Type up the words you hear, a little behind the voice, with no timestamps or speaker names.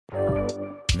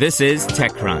This is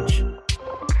TechCrunch.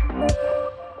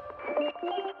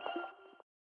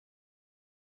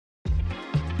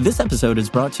 This episode is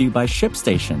brought to you by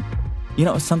ShipStation. You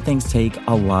know, some things take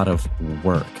a lot of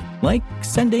work, like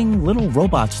sending little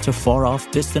robots to far-off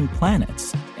distant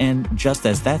planets. And just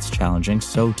as that's challenging,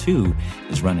 so too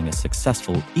is running a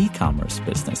successful e-commerce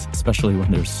business, especially when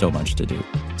there's so much to do.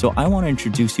 So I want to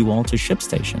introduce you all to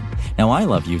ShipStation. Now, I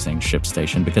love using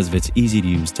ShipStation because of its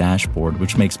easy-to-use dashboard,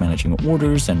 which makes managing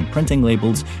orders and printing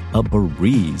labels a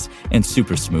breeze and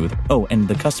super smooth. Oh, and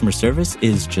the customer service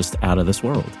is just out of this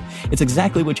world. It's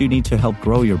exactly what you need to help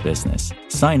grow your business.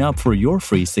 Sign up for your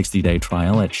free 60-day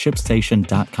trial at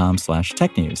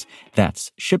shipstation.com/technews.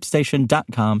 That's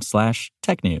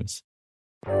shipstation.com/technews.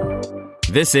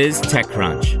 This is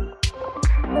TechCrunch.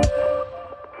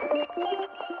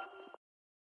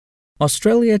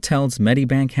 Australia tells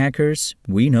Medibank hackers,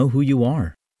 "We know who you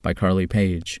are," by Carly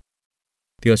Page.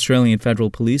 The Australian Federal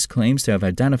Police claims to have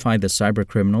identified the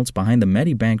cybercriminals behind the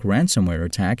Medibank ransomware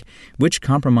attack, which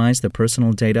compromised the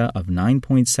personal data of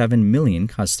 9.7 million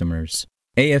customers.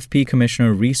 AFP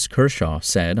Commissioner Rhys Kershaw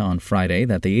said on Friday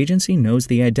that the agency knows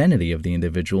the identity of the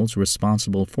individuals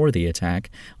responsible for the attack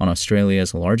on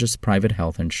Australia's largest private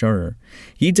health insurer.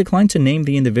 He declined to name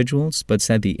the individuals, but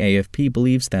said the AFP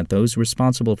believes that those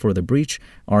responsible for the breach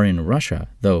are in Russia,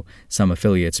 though some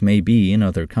affiliates may be in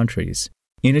other countries.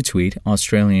 In a tweet,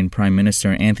 Australian Prime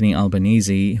Minister Anthony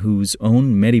Albanese, whose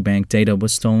own Medibank data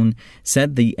was stolen,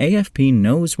 said the AFP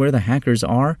knows where the hackers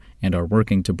are and are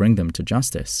working to bring them to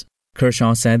justice.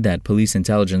 Kershaw said that police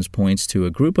intelligence points to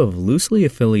a group of loosely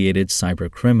affiliated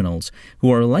cybercriminals who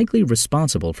are likely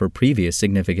responsible for previous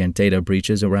significant data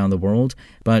breaches around the world,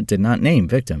 but did not name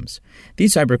victims.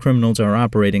 These cybercriminals are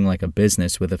operating like a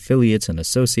business with affiliates and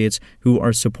associates who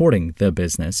are supporting the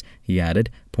business, he added,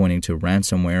 pointing to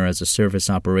ransomware as a service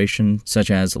operation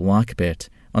such as Lockbit.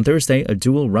 On Thursday, a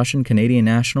dual Russian-Canadian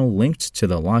national linked to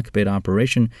the Lockbit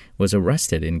operation was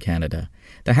arrested in Canada.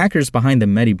 The hackers behind the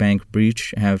Medibank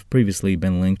breach have previously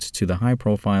been linked to the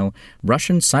high-profile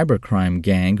Russian cybercrime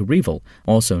gang REvil,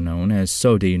 also known as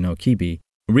Sodi no Kibi.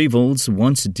 REvil's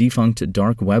once-defunct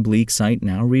dark web leak site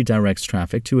now redirects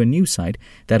traffic to a new site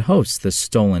that hosts the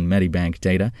stolen Medibank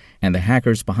data, and the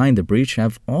hackers behind the breach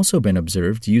have also been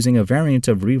observed using a variant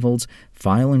of REvil's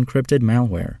file-encrypted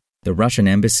malware. The Russian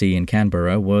embassy in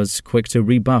Canberra was quick to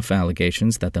rebuff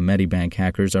allegations that the Medibank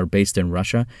hackers are based in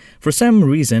Russia. For some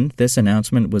reason, this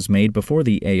announcement was made before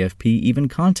the AFP even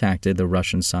contacted the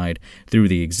Russian side through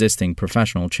the existing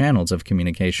professional channels of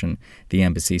communication, the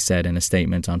embassy said in a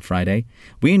statement on Friday.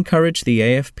 We encourage the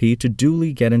AFP to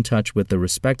duly get in touch with the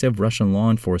respective Russian law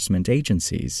enforcement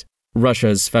agencies.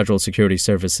 Russia's Federal Security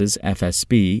Services,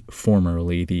 FSB,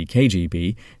 formerly the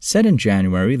KGB, said in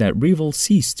January that REvil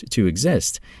ceased to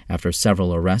exist after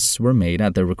several arrests were made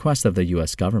at the request of the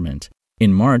U.S. government.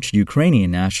 In March,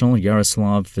 Ukrainian national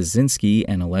Yaroslav Vyzinsky,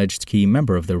 an alleged key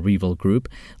member of the REvil group,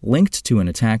 linked to an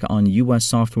attack on U.S.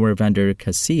 software vendor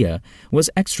Kaseya, was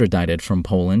extradited from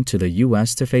Poland to the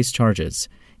U.S. to face charges.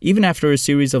 Even after a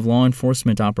series of law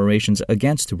enforcement operations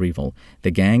against REvil, the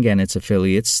gang and its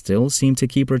affiliates still seem to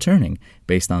keep returning,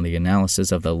 based on the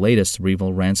analysis of the latest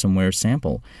REvil ransomware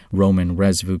sample. Roman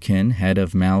Rezvukin, head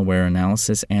of malware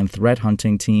analysis and threat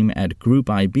hunting team at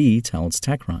Group IB, tells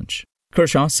TechCrunch.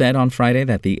 Kershaw said on Friday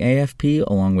that the AFP,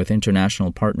 along with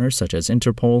international partners such as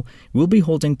Interpol, will be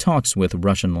holding talks with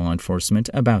Russian law enforcement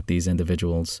about these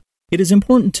individuals. It is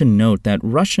important to note that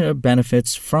Russia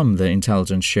benefits from the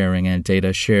intelligence sharing and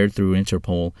data shared through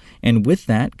Interpol, and with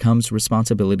that comes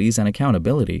responsibilities and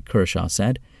accountability, Kershaw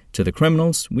said. To the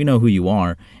criminals, we know who you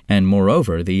are, and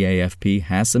moreover, the AFP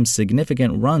has some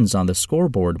significant runs on the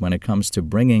scoreboard when it comes to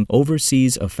bringing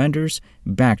overseas offenders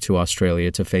back to Australia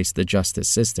to face the justice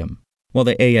system. While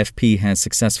the AFP has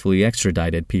successfully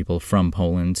extradited people from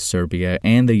Poland, Serbia,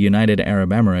 and the United Arab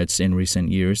Emirates in recent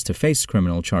years to face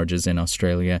criminal charges in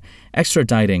Australia,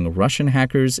 extraditing Russian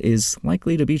hackers is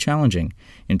likely to be challenging.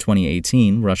 In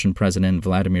 2018, Russian President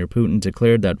Vladimir Putin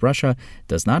declared that Russia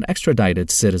does not extradite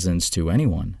its citizens to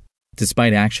anyone.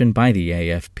 Despite action by the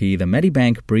AFP, the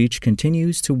Medibank breach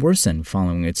continues to worsen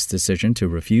following its decision to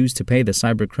refuse to pay the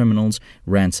cybercriminals'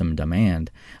 ransom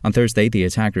demand. On Thursday, the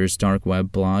attackers' dark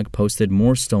web blog posted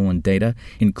more stolen data,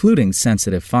 including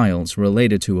sensitive files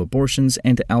related to abortions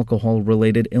and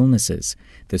alcohol-related illnesses.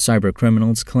 The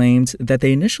cybercriminals claimed that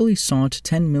they initially sought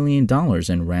 $10 million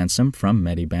in ransom from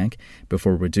Medibank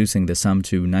before reducing the sum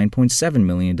to $9.7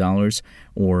 million,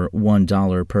 or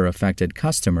 $1 per affected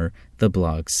customer, the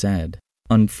blog said.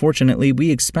 Unfortunately, we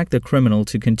expect the criminal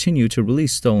to continue to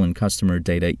release stolen customer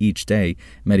data each day,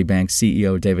 Medibank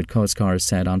CEO David Koskar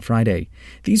said on Friday.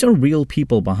 These are real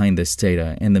people behind this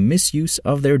data, and the misuse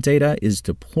of their data is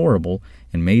deplorable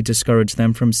and may discourage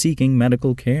them from seeking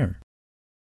medical care.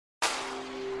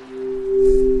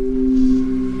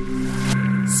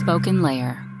 Spoken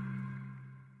Layer.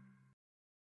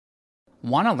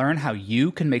 Want to learn how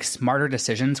you can make smarter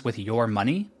decisions with your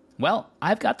money? Well,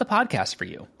 I've got the podcast for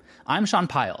you. I'm Sean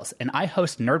Piles, and I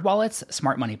host NerdWallet's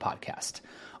Smart Money Podcast.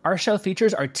 Our show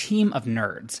features our team of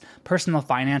nerds, personal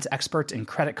finance experts in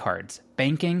credit cards,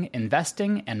 banking,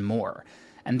 investing, and more.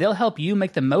 And they'll help you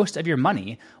make the most of your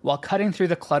money while cutting through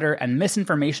the clutter and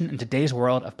misinformation in today's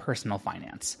world of personal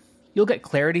finance. You'll get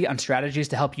clarity on strategies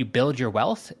to help you build your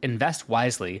wealth, invest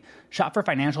wisely, shop for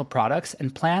financial products,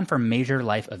 and plan for major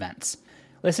life events.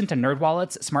 Listen to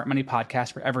NerdWallet's Smart Money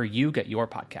Podcast wherever you get your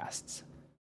podcasts.